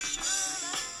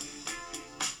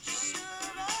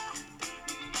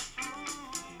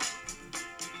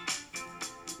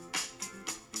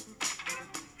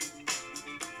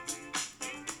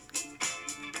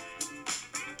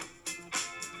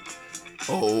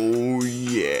Oh,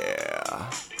 yeah.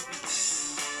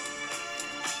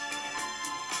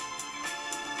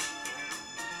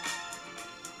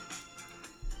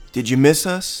 Did you miss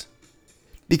us?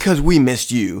 Because we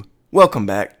missed you. Welcome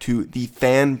back to the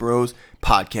FanBros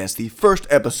podcast, the first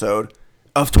episode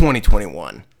of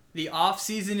 2021. The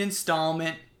off-season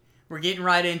installment. We're getting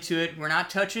right into it. We're not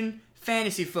touching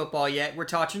fantasy football yet. We're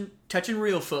touching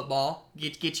real football.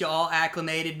 Get you all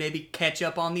acclimated, maybe catch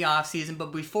up on the off-season.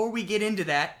 But before we get into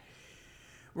that,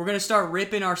 we're going to start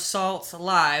ripping our salts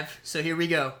live. So here we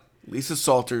go. Lisa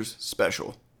Salters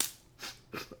special.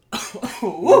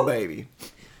 Oh, baby.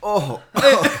 Oh.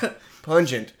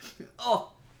 Pungent.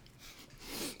 Oh.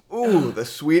 Ooh, the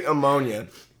sweet ammonia.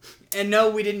 And no,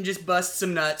 we didn't just bust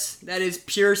some nuts. That is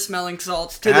pure smelling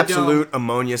salts to the dome. Absolute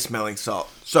ammonia smelling salt.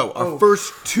 So, our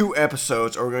first two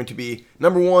episodes are going to be,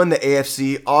 number one, the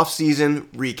AFC off-season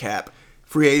recap.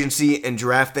 Free agency and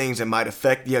draft things that might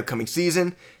affect the upcoming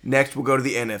season. Next, we'll go to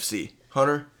the NFC.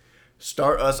 Hunter,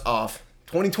 start us off.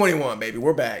 2021, baby.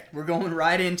 We're back. We're going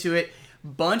right into it.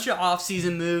 Bunch of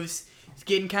off-season moves. It's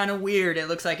getting kind of weird. It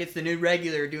looks like it's the new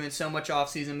regular doing so much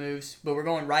off-season moves. But we're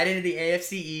going right into the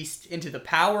AFC East, into the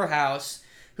powerhouse.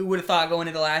 Who would have thought going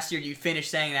into last year you'd finish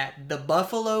saying that? The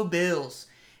Buffalo Bills.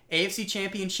 AFC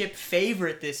Championship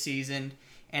favorite this season.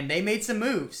 And they made some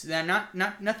moves. They're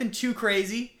nothing too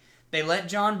crazy. They let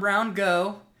John Brown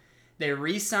go. They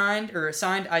signed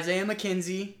Isaiah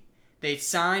McKenzie. They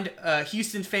signed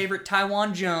Houston favorite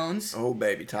Tywan Jones. Oh,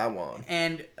 baby, Taiwan.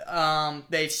 And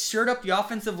they shored up the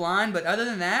offensive line, but other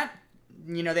than that,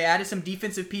 they added some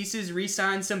defensive pieces,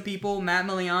 re-signed some people, Matt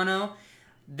Miliano.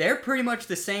 They're pretty much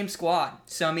the same squad.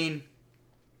 So,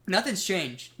 nothing's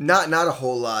changed. Not a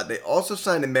whole lot. They also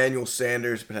signed Emmanuel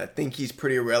Sanders, but I think he's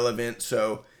pretty irrelevant.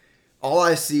 So, all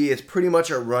I see is pretty much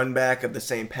a run back of the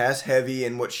same pass-heavy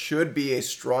and what should be a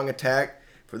strong attack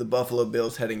for the Buffalo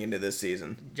Bills heading into this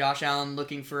season. Josh Allen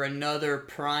looking for another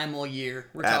primal year.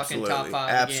 We're talking top 5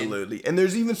 Absolutely. again. And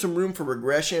there's even some room for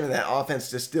regression in that offense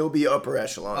to still be upper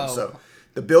echelon. Oh. So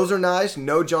the Bills are nice.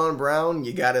 No John Brown.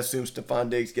 You got to assume Stephon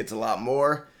Diggs gets a lot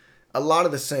more. A lot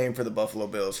of the same for the Buffalo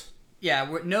Bills. Yeah,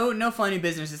 no funny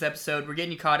business this episode. We're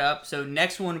getting you caught up. So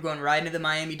next one, we're going right into the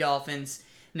Miami Dolphins.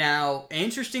 Now,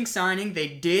 interesting signing. They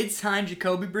did sign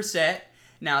Jacoby Brissett.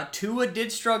 Now, Tua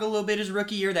did struggle a little bit his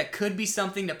rookie year. That could be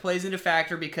something that plays into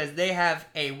factor because they have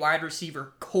a wide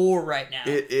receiver core right now.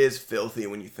 It is filthy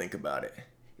when you think about it.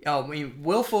 Oh,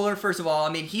 Will Fuller, first of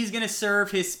all, he's going to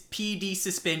serve his PD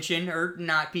suspension, or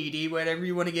not PD, whatever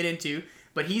you want to get into.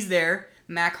 But he's there.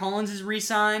 Mac Hollins is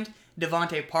re-signed.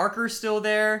 Devontae Parker's still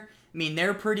there.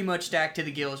 They're pretty much stacked to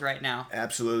the gills right now.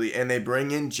 Absolutely. And they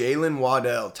bring in Jalen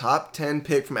Waddell, top 10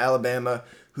 pick from Alabama,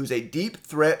 who's a deep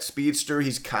threat speedster.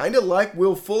 He's kind of like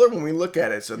Will Fuller when we look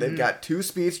at it. So they've got two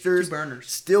speedsters. Two burners.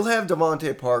 Still have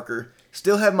Devontae Parker.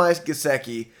 Still have Mike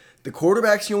Gesicki. The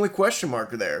quarterback's the only question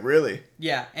marker there, really.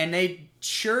 Yeah, and they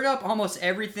shored up almost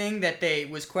everything that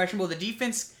was questionable. The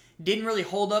defense didn't really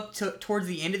hold up towards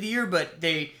the end of the year, but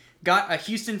they got a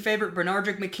Houston favorite,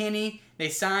 Bernardrick McKinney. They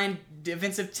signed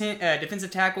defensive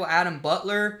tackle Adam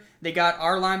Butler. They got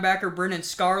our linebacker, Brennan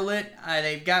Scarlett.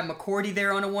 They've got McCourty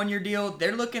there on a one-year deal.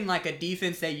 They're looking like a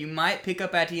defense that you might pick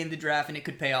up at the end of the draft, and it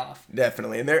could pay off.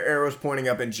 Definitely, and their arrow's pointing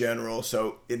up in general.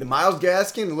 So the Myles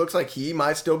Gaskin, it looks like he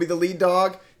might still be the lead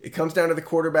dog. It comes down to the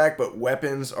quarterback, but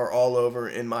weapons are all over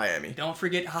in Miami. Don't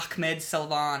forget Ahmed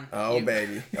Salvan.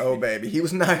 Baby. He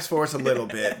was nice for us a little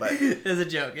bit, but it's a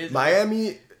joke.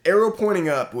 Miami, arrow pointing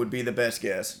up would be the best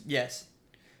guess. Yes.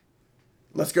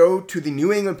 Let's go to the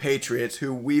New England Patriots,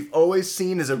 who we've always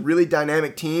seen as a really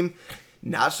dynamic team.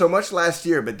 Not so much last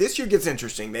year, but this year gets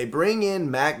interesting. They bring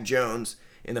in Mac Jones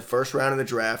in the first round of the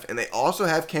draft, and they also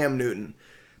have Cam Newton.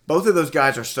 Both of those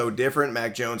guys are so different.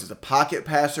 Mac Jones is a pocket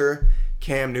passer.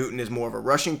 Cam Newton is more of a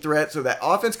rushing threat, so that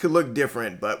offense could look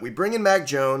different. But we bring in Mac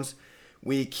Jones.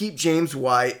 We keep James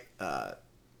White.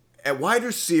 At wide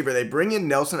receiver, they bring in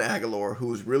Nelson Aguilar, who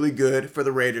was really good for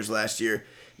the Raiders last year.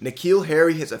 N'Keal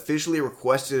Harry has officially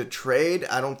requested a trade.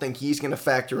 I don't think he's going to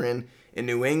factor in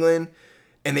New England.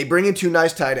 And they bring in two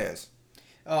nice tight ends.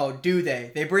 Oh, do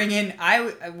they? They bring in...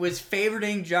 I was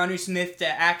favoriting Jonnu Smith to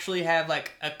actually have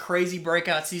a crazy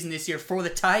breakout season this year for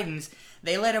the Titans.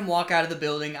 They let him walk out of the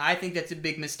building. I think that's a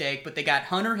big mistake. But they got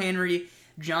Hunter Henry,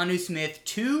 Jonnu Smith,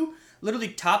 two literally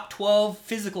top 12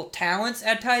 physical talents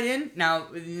at tight end. Now,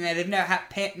 they've not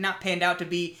panned out to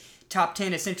be top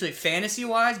 10 essentially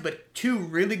fantasy-wise, but two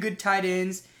really good tight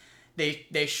ends.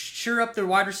 They sure up their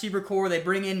wide receiver core. They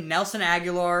bring in Nelson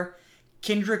Aguilar,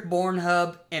 Kendrick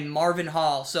Bourne-Hub, and Marvin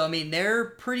Hall. So, they're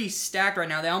pretty stacked right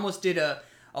now. They almost did a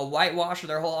whitewash of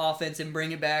their whole offense and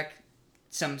bring it back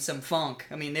some funk.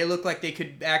 I mean, they look like they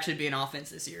could actually be an offense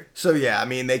this year. So yeah, I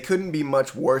mean, they couldn't be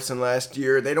much worse than last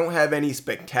year. They don't have any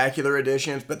spectacular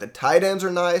additions, but the tight ends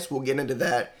are nice. We'll get into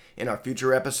that in our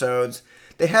future episodes.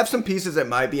 They have some pieces that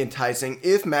might be enticing.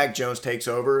 If Mac Jones takes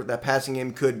over, that passing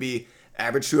game could be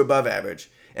average to above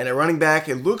average. And at running back,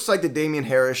 it looks like the Damian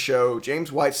Harris show.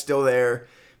 James White's still there,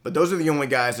 but those are the only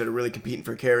guys that are really competing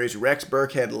for carries. Rex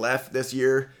Burkhead left this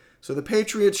year, so the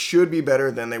Patriots should be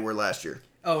better than they were last year.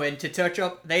 Oh, and to touch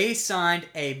up, they signed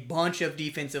a bunch of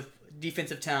defensive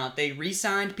talent. They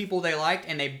re-signed people they liked,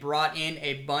 and they brought in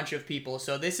a bunch of people.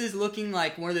 So this is looking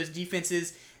like one of those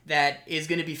defenses that is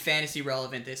going to be fantasy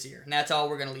relevant this year. And that's all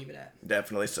we're going to leave it at.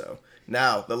 Definitely so.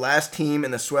 Now, the last team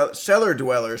in the cellar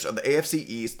dwellers of the AFC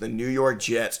East, the New York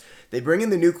Jets. They bring in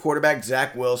the new quarterback,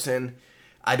 Zach Wilson.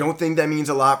 I don't think that means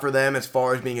a lot for them as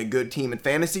far as being a good team in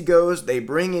fantasy goes. They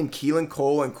bring in Keelan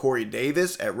Cole and Corey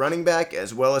Davis at running back,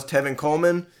 as well as Tevin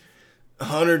Coleman.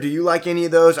 Hunter, do you like any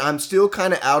of those? I'm still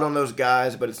kind of out on those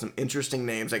guys, but it's some interesting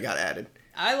names that got added.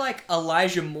 I like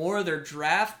Elijah Moore, their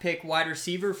draft pick wide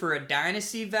receiver, for a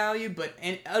dynasty value, but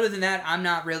other than that, I'm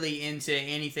not really into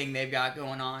anything they've got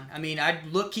going on. I mean, I'd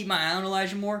keep my eye on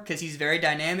Elijah Moore because he's very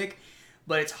dynamic,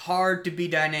 but it's hard to be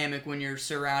dynamic when you're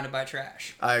surrounded by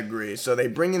trash. I agree. So they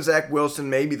bring in Zach Wilson.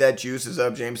 Maybe that juices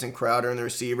up Jameson Crowder and the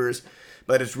receivers,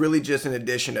 but it's really just an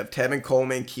addition of Tevin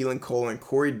Coleman, Keelan Cole, and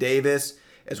Corey Davis,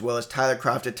 as well as Tyler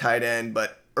Kroft at tight end.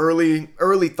 But early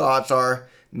thoughts are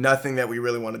nothing that we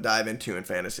really want to dive into in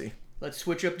fantasy. Let's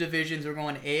switch up divisions. We're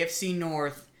going to AFC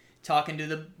North, talking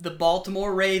to the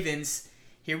Baltimore Ravens.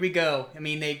 Here we go. I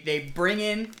mean,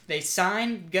 they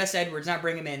sign Gus Edwards, not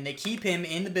bring him in. They keep him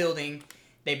in the building.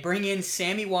 They bring in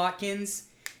Sammy Watkins.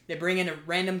 They bring in a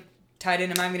random tight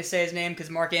end. I'm not going to say his name because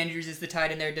Mark Andrews is the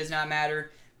tight end there. It does not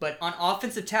matter. But on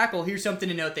offensive tackle, here's something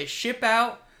to note. They ship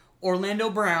out Orlando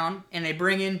Brown, and they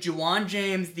bring in Juwan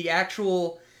James, the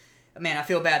actual... Man, I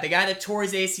feel bad. The guy that tore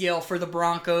his ACL for the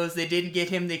Broncos, they didn't get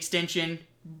him the extension.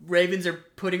 Ravens are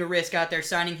putting a risk out there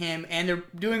signing him, and they're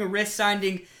doing a risk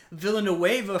signing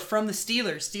Villanueva from the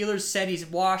Steelers. Steelers said he's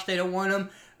washed. They don't want him.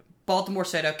 Baltimore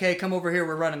said, okay, come over here.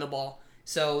 We're running the ball.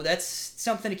 So that's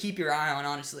something to keep your eye on,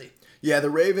 honestly. Yeah, the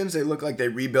Ravens, they look like they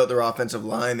rebuilt their offensive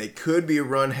line. They could be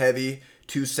run-heavy,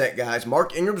 two-set guys.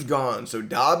 Mark Ingram's gone, so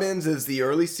Dobbins is the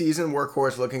early season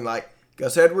workhorse looking like.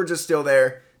 Gus Edwards is still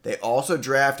there. They also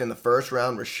draft in the first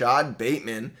round Rashad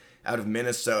Bateman out of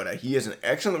Minnesota. He is an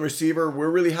excellent receiver. We're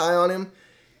really high on him.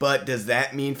 But does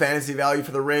that mean fantasy value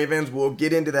for the Ravens? We'll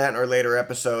get into that in our later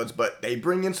episodes. But they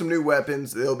bring in some new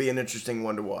weapons. They'll be an interesting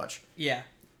one to watch. Yeah.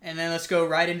 And then let's go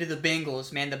right into the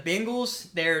Bengals. Man, the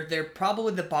Bengals, they're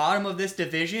probably the bottom of this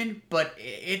division, but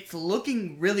it's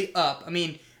looking really up. I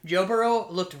mean, Joe Burrow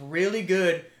looked really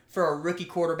good for a rookie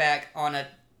quarterback on a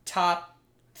top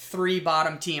 3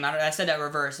 bottom team. I said that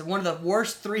reverse. One of the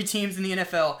worst 3 teams in the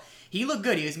NFL. He looked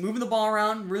good. He was moving the ball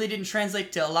around. Really didn't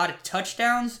translate to a lot of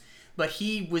touchdowns, but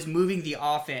he was moving the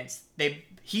offense.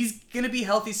 He's going to be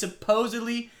healthy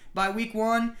supposedly by week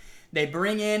 1. They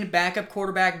bring in backup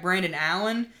quarterback Brandon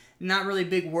Allen. Not really a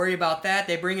big worry about that.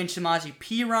 They bring in Shamaji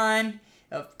Perine,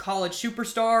 a college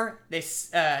superstar. They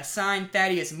sign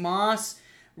Thaddeus Moss,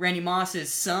 Randy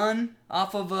Moss's son,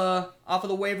 off of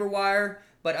the waiver wire.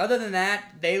 But other than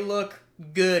that, they look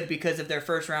good because of their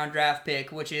first-round draft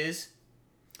pick, which is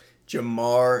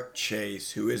Jamar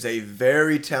Chase, who is a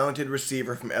very talented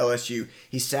receiver from LSU.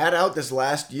 He sat out this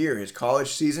last year. His college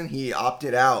season, he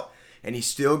opted out, and he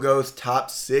still goes top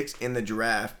 6 in the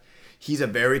draft. He's a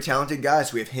very talented guy.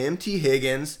 So we have him, T.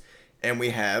 Higgins, and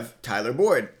we have Tyler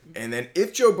Boyd. And then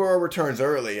if Joe Burrow returns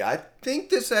early, I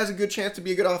think this has a good chance to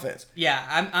be a good offense.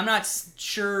 Yeah, I'm not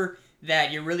sure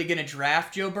that you're really going to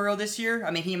draft Joe Burrow this year.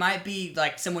 I mean, he might be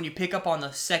like someone you pick up on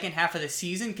the second half of the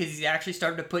season because he's actually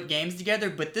starting to put games together,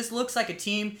 but this looks like a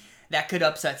team that could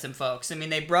upset some folks. I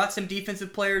mean, they brought some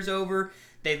defensive players over.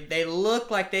 They look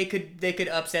like they could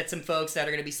upset some folks that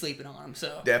are going to be sleeping on them.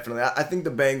 So definitely. I think the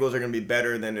Bengals are going to be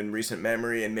better than in recent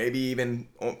memory and maybe even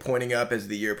pointing up as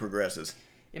the year progresses.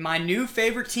 And my new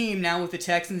favorite team now with the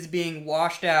Texans being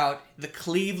washed out, the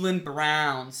Cleveland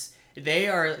Browns.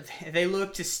 They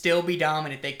look to still be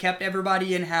dominant. They kept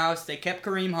everybody in-house. They kept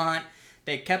Kareem Hunt.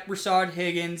 They kept Rashard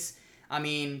Higgins. I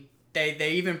mean,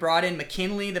 they even brought in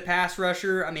McKinley, the pass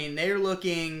rusher. I mean, they're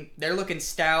looking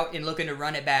stout and looking to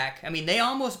run it back. I mean, they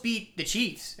almost beat the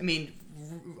Chiefs. I mean,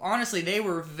 honestly, they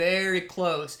were very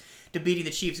close to beating the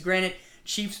Chiefs. Granted,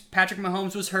 Chiefs, Patrick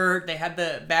Mahomes was hurt. They had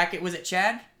the back, was it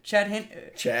Chad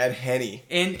Henne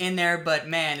in there, but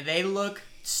man, they look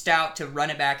stout to run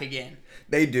it back again.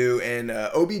 They do, and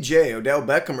OBJ, Odell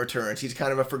Beckham returns. He's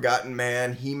kind of a forgotten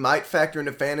man. He might factor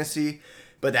into fantasy,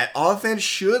 But that offense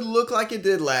should look like it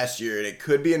did last year, and it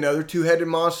could be another two-headed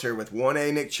monster with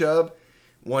 1A Nick Chubb,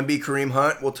 1B Kareem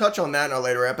Hunt. We'll touch on that in our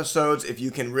later episodes if you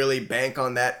can really bank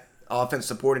on that offense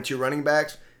supporting two running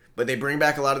backs. But they bring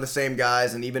back a lot of the same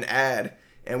guys and even add,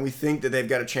 and we think that they've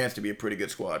got a chance to be a pretty good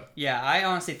squad. Yeah, I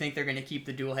honestly think they're going to keep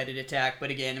the dual-headed attack.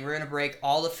 But again, we're going to break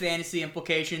all the fantasy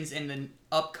implications in the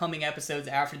upcoming episodes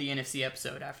after the NFC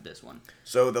episode, after this one.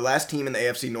 So the last team in the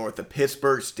AFC North, the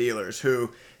Pittsburgh Steelers,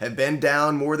 who have been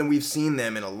down more than we've seen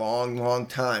them in a long, long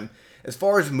time. As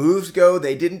far as moves go,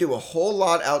 they didn't do a whole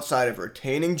lot outside of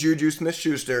retaining Juju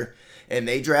Smith-Schuster, and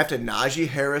they drafted Najee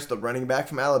Harris, the running back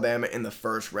from Alabama, in the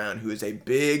first round, who is a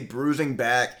big, bruising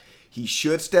back. He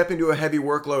should step into a heavy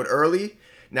workload early.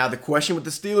 Now, the question with the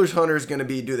Steelers, Hunter, is going to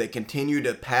be, do they continue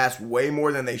to pass way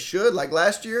more than they should, like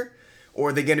last year? Or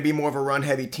are they going to be more of a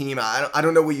run-heavy team? I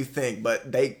don't know what you think,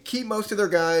 but they keep most of their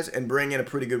guys and bring in a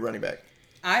pretty good running back.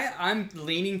 I'm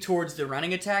leaning towards the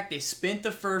running attack. They spent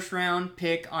the first-round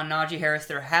pick on Najee Harris.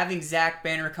 They're having Zach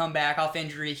Banner come back off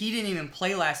injury. He didn't even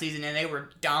play last season, and they were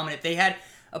dominant. They had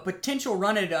a potential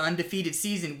run at an undefeated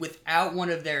season without one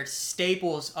of their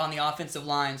staples on the offensive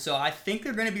line. So I think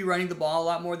they're going to be running the ball a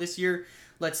lot more this year.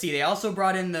 Let's see. They also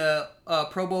brought in the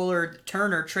Pro Bowler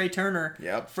Trey Turner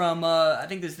from, I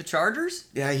think this is the Chargers?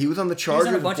 Yeah, he was on the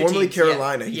Chargers, on formerly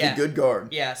Carolina. He's a good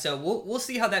guard. Yeah, so we'll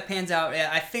see how that pans out.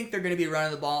 I think they're going to be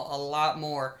running the ball a lot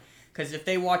more because if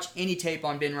they watch any tape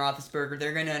on Ben Roethlisberger,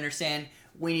 they're going to understand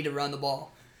we need to run the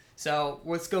ball. So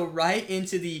let's go right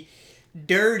into the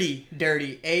dirty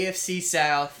AFC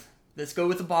South. Let's go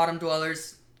with the bottom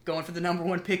dwellers. Going for the number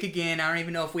one pick again. I don't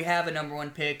even know if we have a number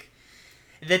one pick.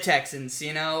 The Texans,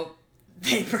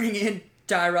 they bring in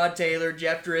Tyrod Taylor,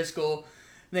 Jeff Driscoll.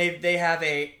 They have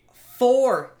a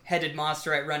four-headed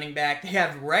monster at running back. They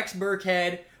have Rex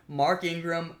Burkhead, Mark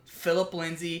Ingram, Phillip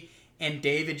Lindsay, and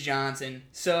David Johnson.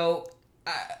 So,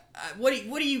 what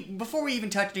do you? Before we even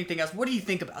touch anything else, what do you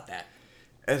think about that?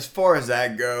 As far as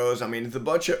that goes, I mean, it's a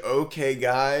bunch of okay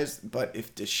guys, but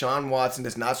if Deshaun Watson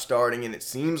is not starting, and it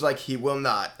seems like he will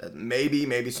not,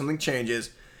 maybe something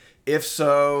changes. If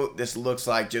so, this looks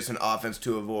like just an offense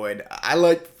to avoid. I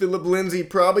like Phillip Lindsay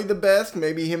probably the best,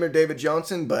 maybe him or David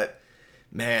Johnson, but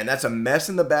man, that's a mess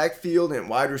in the backfield, and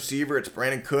wide receiver, it's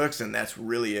Brandon Cooks, and that's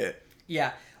really it.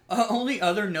 Yeah. Only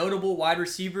other notable wide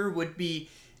receiver would be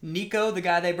Nico, the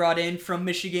guy they brought in from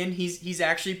Michigan. He's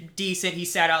actually decent. He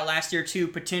sat out last year too,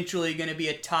 potentially going to be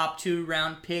a top 2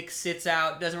 round pick, sits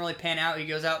out, doesn't really pan out. He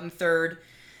goes out in third.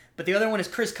 But the other one is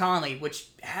Chris Conley, which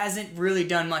hasn't really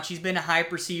done much. He's been a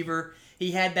hype receiver.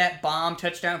 He had that bomb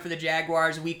touchdown for the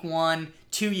Jaguars week 1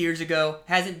 2 years ago.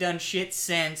 Hasn't done shit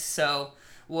since. So,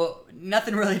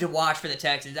 nothing really to watch for the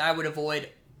Texans. I would avoid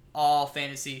all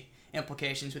fantasy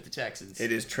implications with the Texans.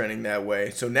 It is trending that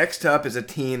way. So next up is a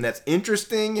team that's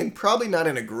interesting and probably not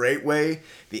in a great way,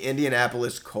 the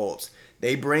Indianapolis Colts.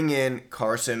 They bring in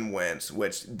Carson Wentz,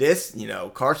 which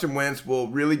Carson Wentz will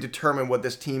really determine what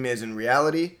this team is in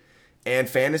reality and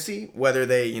fantasy, whether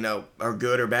they, are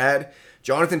good or bad.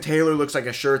 Jonathan Taylor looks like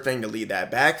a sure thing to lead that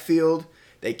backfield.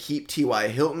 They keep T.Y.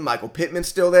 Hilton. Michael Pittman's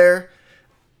still there.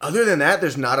 Other than that,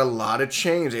 there's not a lot of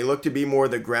change. They look to be more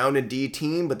the ground and D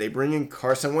team, but they bring in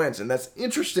Carson Wentz, and that's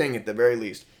interesting at the very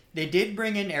least. They did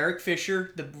bring in Eric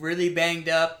Fisher, the really banged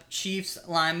up Chiefs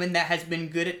lineman that has been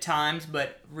good at times,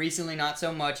 but recently not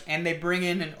so much. And they bring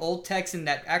in an old Texan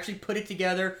that actually put it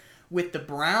together with the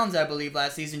Browns, I believe,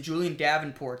 last season, Julian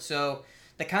Davenport. So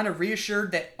they kind of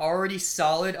reassured that already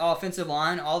solid offensive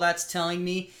line. All that's telling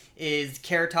me is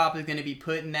Carrot Top is going to be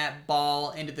putting that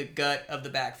ball into the gut of the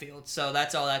backfield. So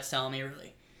that's all that's telling me,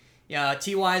 really. Yeah,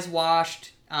 T.Y.'s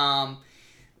washed.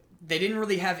 They didn't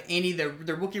really have any. Their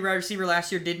rookie wide receiver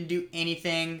last year didn't do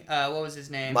anything. What was his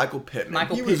name? Michael Pittman.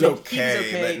 He was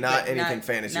okay, but not anything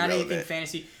fantasy relevant. Not anything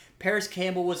fantasy. Paris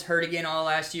Campbell was hurt again all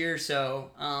last year, so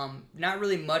not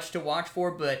really much to watch for,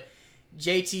 but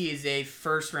JT is a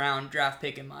first-round draft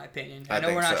pick in my opinion. I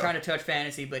know we're not trying to touch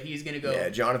fantasy, but he's going to go. Yeah,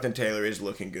 Jonathan Taylor is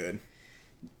looking good.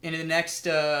 And in the next,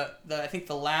 I think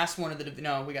the last one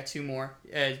of we got 2 more.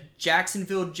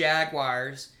 Jacksonville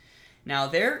Jaguars. Now,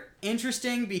 they're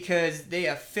interesting because they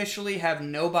officially have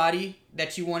nobody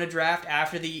that you want to draft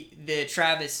after the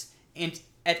Travis. How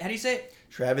do you say it?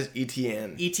 Travis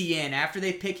Etienne. Etienne. After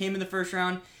they pick him in the first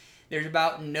round, there's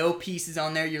about no pieces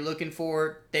on there you're looking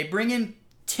for. They bring in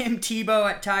Tim Tebow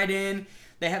at tight end.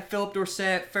 They have Philip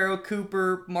Dorsett, Pharaoh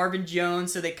Cooper, Marvin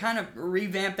Jones. So they kind of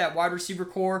revamp that wide receiver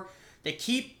core. They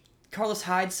keep Carlos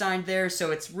Hyde signed there.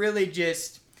 So it's really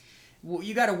just,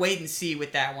 you got to wait and see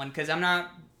with that one because I'm not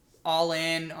all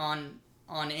in on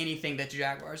on anything that the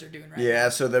Jaguars are doing right now. Yeah,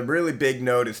 so the really big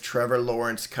note is Trevor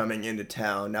Lawrence coming into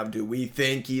town. Now, do we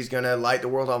think he's going to light the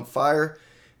world on fire?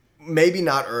 Maybe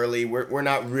not early. We're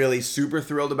not really super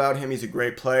thrilled about him. He's a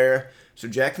great player. So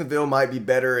Jacksonville might be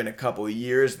better in a couple of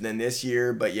years than this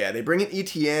year. But yeah, they bring in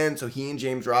ETN, so he and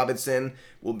James Robinson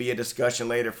will be a discussion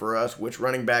later for us, which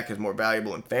running back is more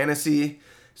valuable in fantasy.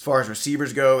 As far as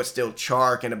receivers go, it's still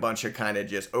Chark and a bunch of kind of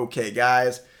just okay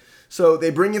guys. So they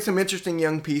bring in some interesting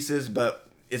young pieces, but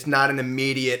it's not an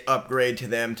immediate upgrade to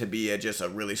them to be just a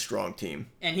really strong team.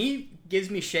 And he gives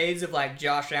me shades of like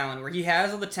Josh Allen, where he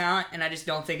has all the talent, and I just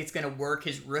don't think it's going to work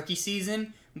his rookie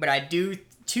season. But I do,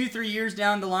 2-3 years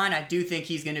down the line, I do think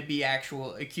he's going to be a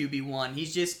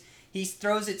QB1. He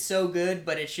throws it so good,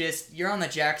 but it's just, you're on the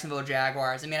Jacksonville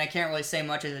Jaguars. I mean, I can't really say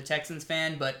much as a Texans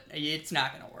fan, but it's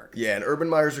not going to work. Yeah, and Urban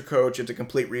Meyer's a coach. It's a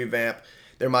complete revamp.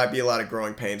 There might be a lot of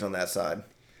growing pains on that side.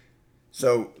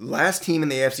 So, last team in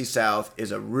the AFC South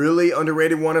is a really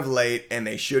underrated one of late, and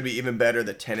they should be even better,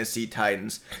 the Tennessee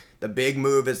Titans. The big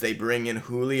move is they bring in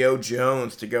Julio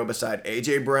Jones to go beside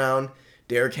A.J. Brown,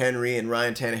 Derrick Henry, and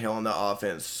Ryan Tannehill on the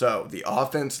offense. So, the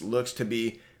offense looks to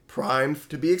be primed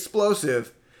to be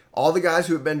explosive. All the guys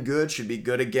who have been good should be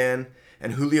good again.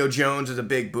 And Julio Jones is a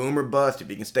big boomer bust. If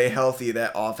he can stay healthy,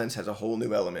 that offense has a whole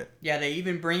new element. Yeah, they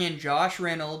even bring in Josh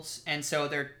Reynolds, and so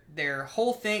their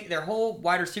whole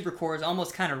wide receiver core is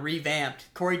almost kind of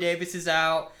revamped. Corey Davis is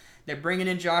out. They're bringing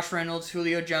in Josh Reynolds,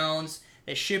 Julio Jones.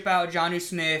 They ship out Jonnu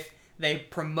Smith. They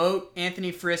promote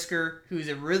Anthony Frisker, who's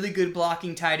a really good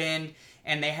blocking tight end.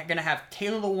 And they're going to have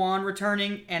Taylor Lewan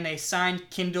returning. And they signed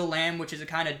Kendall Lamb, which is a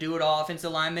kind of do-it-all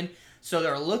offensive lineman. So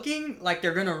they're looking like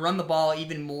they're going to run the ball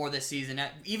even more this season.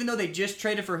 Even though they just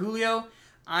traded for Julio,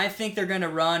 I think they're going to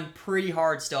run pretty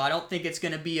hard still. I don't think it's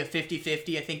going to be a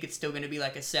 50-50. I think it's still going to be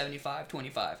like a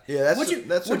 75-25. Yeah,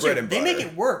 that's a bread and butter. They make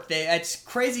it work. It's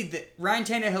crazy that Ryan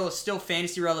Tannehill is still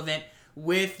fantasy relevant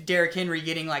with Derrick Henry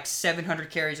getting like 700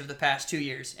 carries over the past 2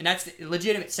 years. And that's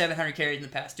legitimate 700 carries in the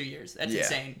past 2 years. That's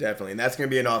insane. Yeah, definitely. And that's going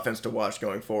to be an offense to watch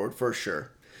going forward for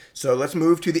sure. So let's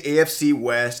move to the AFC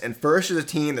West. And first is a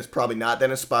team that's probably not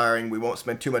that inspiring. We won't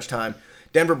spend too much time.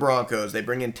 Denver Broncos. They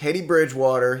bring in Teddy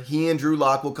Bridgewater. He and Drew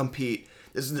Lock will compete.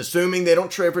 This is assuming they don't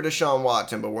trade for Deshaun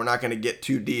Watson, but we're not going to get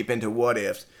too deep into what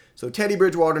ifs. So Teddy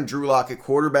Bridgewater and Drew Lock at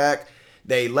quarterback.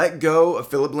 They let go of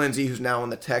Phillip Lindsay, who's now on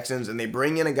the Texans, and they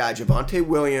bring in a guy, Javonte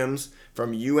Williams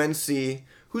from UNC,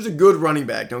 who's a good running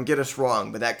back, don't get us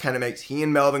wrong, but that kind of makes he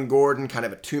and Melvin Gordon kind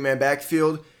of a two-man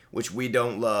backfield, which we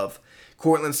don't love.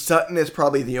 Cortland Sutton is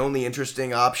probably the only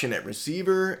interesting option at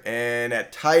receiver, and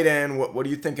at tight end, what do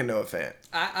you think of Noah Fant?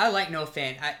 I like Noah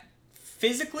Fant.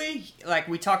 Physically, like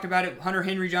we talked about it, Hunter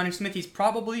Henry, Jonnu Smith, he's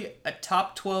probably a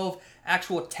top 12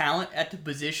 actual talent at the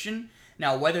position.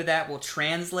 Now, whether that will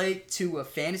translate to a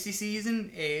fantasy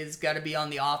season is got to be on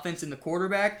the offense and the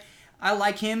quarterback. I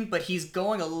like him, but he's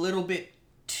going a little bit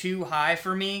too high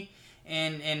for me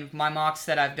in my mocks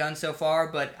that I've done so far,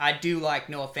 but I do like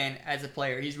Noah Fant as a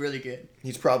player. He's really good.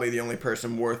 He's probably the only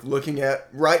person worth looking at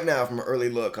right now from an early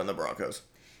look on the Broncos.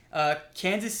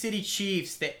 Kansas City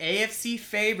Chiefs, the AFC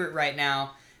favorite right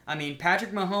now. I mean,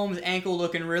 Patrick Mahomes' ankle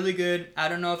looking really good. I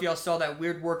don't know if y'all saw that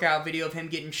weird workout video of him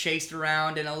getting chased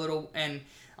around and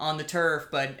on the turf,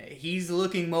 but he's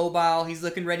looking mobile. He's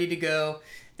looking ready to go.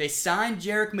 They signed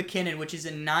Jerick McKinnon, which is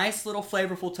a nice little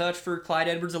flavorful touch for Clyde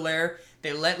Edwards-Helaire.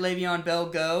 They let Le'Veon Bell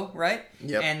go, right?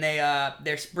 Yep. And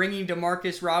they're bringing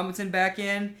Demarcus Robinson back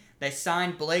in. They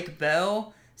signed Blake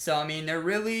Bell. So, I mean,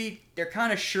 they're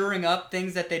kind of shoring up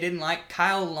things that they didn't like.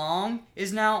 Kyle Long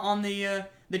is now on the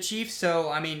Chiefs.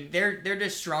 So, I mean, they're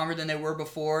just stronger than they were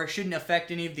before. It shouldn't affect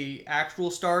any of the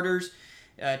actual starters.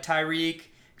 Tyreek,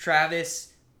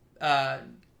 Travis,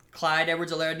 Clyde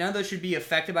Edwards-Helaire. None of those should be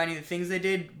affected by any of the things they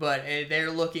did, but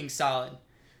they're looking solid.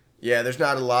 Yeah, there's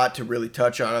not a lot to really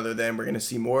touch on other than we're going to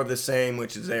see more of the same,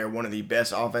 which is they're one of the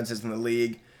best offenses in the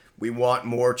league. We want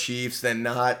more Chiefs than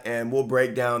not, and we'll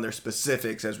break down their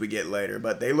specifics as we get later.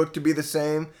 But they look to be the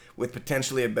same with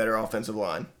potentially a better offensive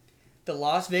line. The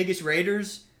Las Vegas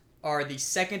Raiders are the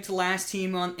second to last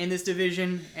team in this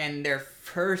division, and their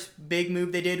first big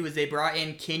move they did was they brought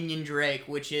in Kenyon Drake,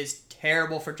 which is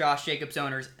terrible for Josh Jacobs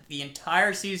owners. The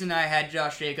entire season I had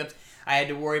Josh Jacobs, I had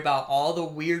to worry about all the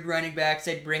weird running backs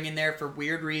they'd bring in there for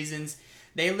weird reasons.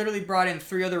 They literally brought in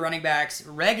 3 other running backs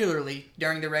regularly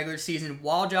during the regular season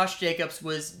while Josh Jacobs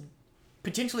was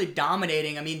potentially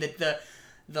dominating. I mean,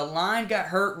 the line got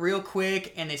hurt real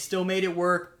quick, and they still made it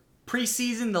work.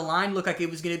 Preseason, the line looked like it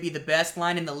was going to be the best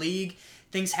line in the league.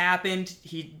 Things happened.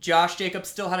 Josh Jacobs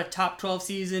still had a top 12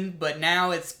 season, but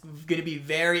now it's going to be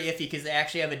very iffy because they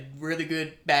actually have a really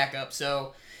good backup.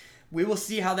 So we will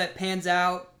see how that pans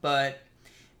out, but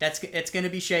it's going to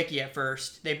be shaky at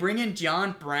first. They bring in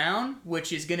John Brown,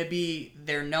 which is going to be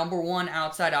their number one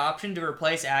outside option to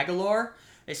replace Aguilar.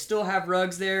 They still have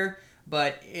Ruggs there,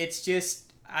 but it's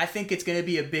just, I think it's going to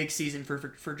be a big season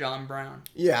for John Brown.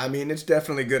 Yeah, I mean, it's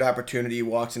definitely a good opportunity. He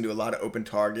walks into a lot of open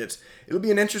targets. It'll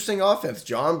be an interesting offense.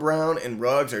 John Brown and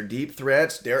Ruggs are deep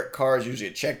threats. Derek Carr is usually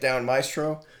a check down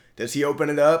maestro. Does he open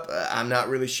it up? I'm not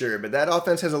really sure, but that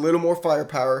offense has a little more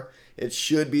firepower. It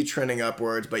should be trending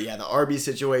upwards, but yeah, the RB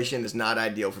situation is not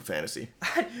ideal for fantasy.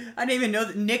 I didn't even know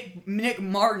that Nick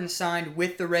Martin signed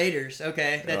with the Raiders.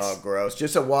 Okay, oh, gross.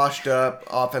 Just a washed-up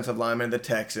offensive lineman of the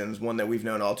Texans, one that we've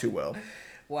known all too well.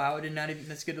 Wow,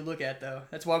 that's good to look at, though.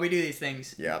 That's why we do these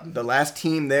things. Yeah, the last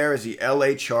team there is the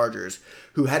LA Chargers,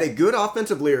 who had a good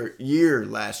offensive year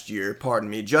last year.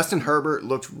 Justin Herbert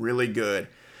looked really good.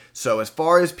 So as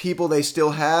far as people they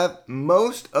still have,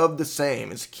 most of the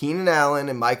same. It's Keenan Allen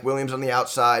and Mike Williams on the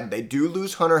outside. They do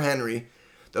lose Hunter Henry.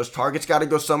 Those targets got to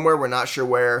go somewhere. We're not sure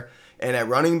where. And at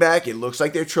running back, it looks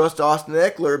like they trust Austin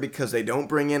Eckler because they don't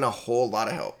bring in a whole lot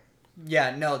of help.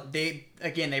 Yeah, no, they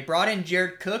brought in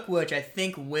Jared Cook, which I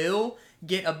think will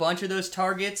get a bunch of those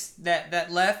targets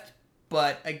that left.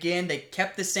 But again, they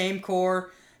kept the same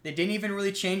core. They didn't even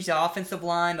really change the offensive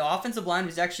line. The offensive line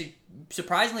was actually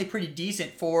surprisingly pretty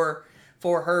decent for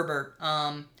Herbert.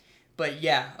 But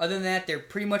yeah, other than that, they're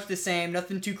pretty much the same.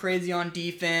 Nothing too crazy on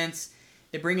defense.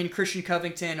 They bring in Christian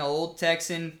Covington, an old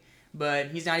Texan, but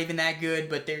he's not even that good.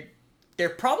 But they're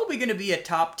probably going to be a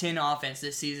top 10 offense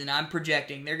this season. I'm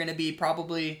projecting they're going to be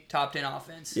probably top 10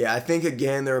 offense. Yeah, I think,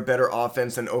 again, they're a better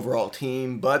offense than overall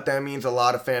team, but that means a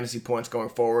lot of fantasy points going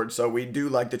forward, so we do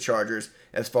like the Chargers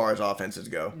as far as offenses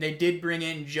go. They did bring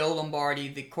in Joe Lombardi,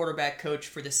 the quarterback coach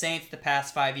for the Saints the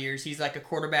past 5 years. He's like a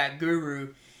quarterback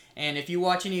guru, and if you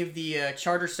watch any of the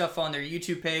Charger stuff on their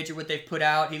YouTube page or what they've put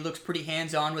out, he looks pretty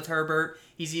hands-on with Herbert.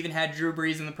 He's even had Drew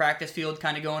Brees in the practice field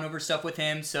kind of going over stuff with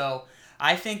him, so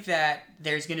I think that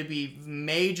there's going to be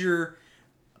major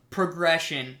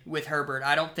progression with Herbert.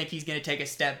 I don't think he's going to take a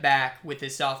step back with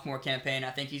his sophomore campaign. I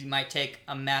think he might take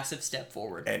a massive step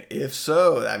forward. And if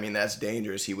so, I mean, that's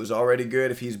dangerous. He was already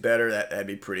good. If he's better, that'd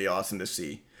be pretty awesome to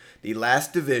see. The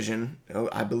last division,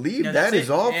 I believe that is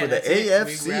all for the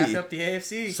AFC. We wrapped up the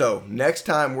AFC. So next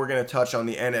time we're going to touch on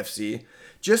the NFC.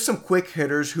 Just some quick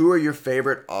hitters. Who are your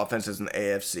favorite offenses in the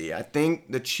AFC? I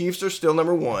think the Chiefs are still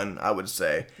number one, I would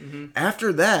say. Mm-hmm.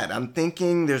 After that, I'm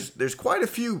thinking there's quite a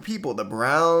few people. The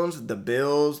Browns, the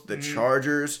Bills, the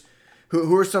Chargers.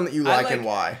 Who are some that you like and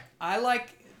why?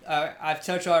 I've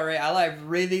touched already, I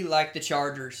really like the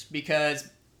Chargers because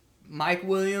Mike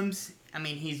Williams, I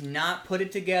mean, he's not put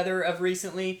it together of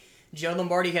recently. Joe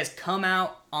Lombardi has come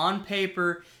out on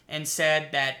paper and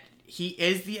said that he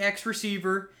is the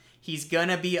X-receiver. He's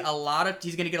gonna get a lot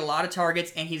of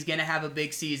targets, and he's gonna have a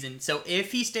big season. So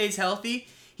if he stays healthy,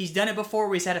 he's done it before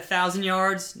where he's had 1,000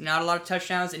 yards, not a lot of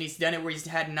touchdowns, and he's done it where he's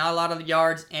had not a lot of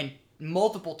yards and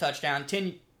multiple touchdowns,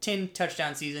 10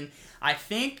 touchdown season. I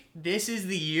think this is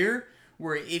the year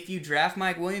where if you draft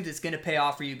Mike Williams, it's gonna pay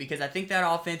off for you because I think that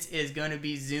offense is gonna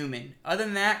be zooming. Other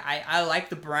than that, I like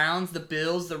the Browns, the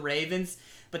Bills, the Ravens.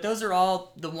 But those are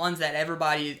all the ones that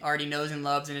everybody already knows and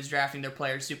loves and is drafting their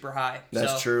players super high.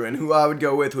 That's true. And who I would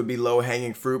go with would be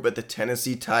low-hanging fruit, but the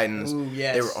Tennessee Titans. Ooh,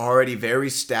 yes. They were already very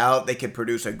stout. They could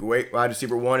produce a great wide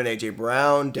receiver one in A.J.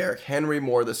 Brown, Derrick Henry,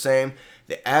 more of the same.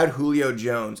 They add Julio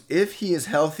Jones. If he is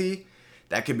healthy,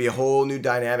 that could be a whole new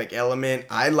dynamic element.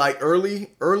 I like early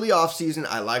offseason,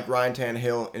 I like Ryan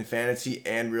Tannehill in fantasy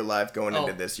and real life going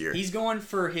into this year. He's going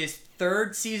for his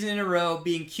third season in a row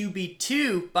being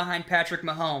QB2 behind Patrick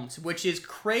Mahomes, which is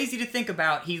crazy to think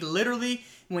about. He literally,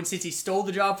 since he stole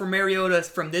the job from Mariota,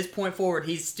 from this point forward,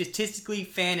 he's statistically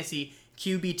fantasy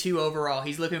QB2 overall.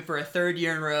 He's looking for a third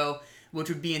year in a row, which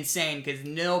would be insane because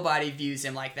nobody views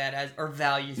him like that or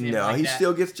values him like that. No, he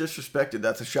still gets disrespected.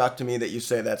 That's a shock to me that you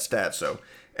say that stat. So,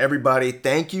 everybody,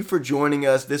 thank you for joining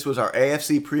us. This was our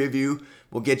AFC preview.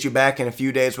 We'll get you back in a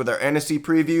few days with our NFC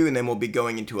preview, and then we'll be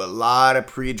going into a lot of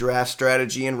pre-draft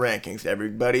strategy and rankings.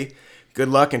 Everybody, good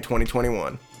luck in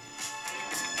 2021.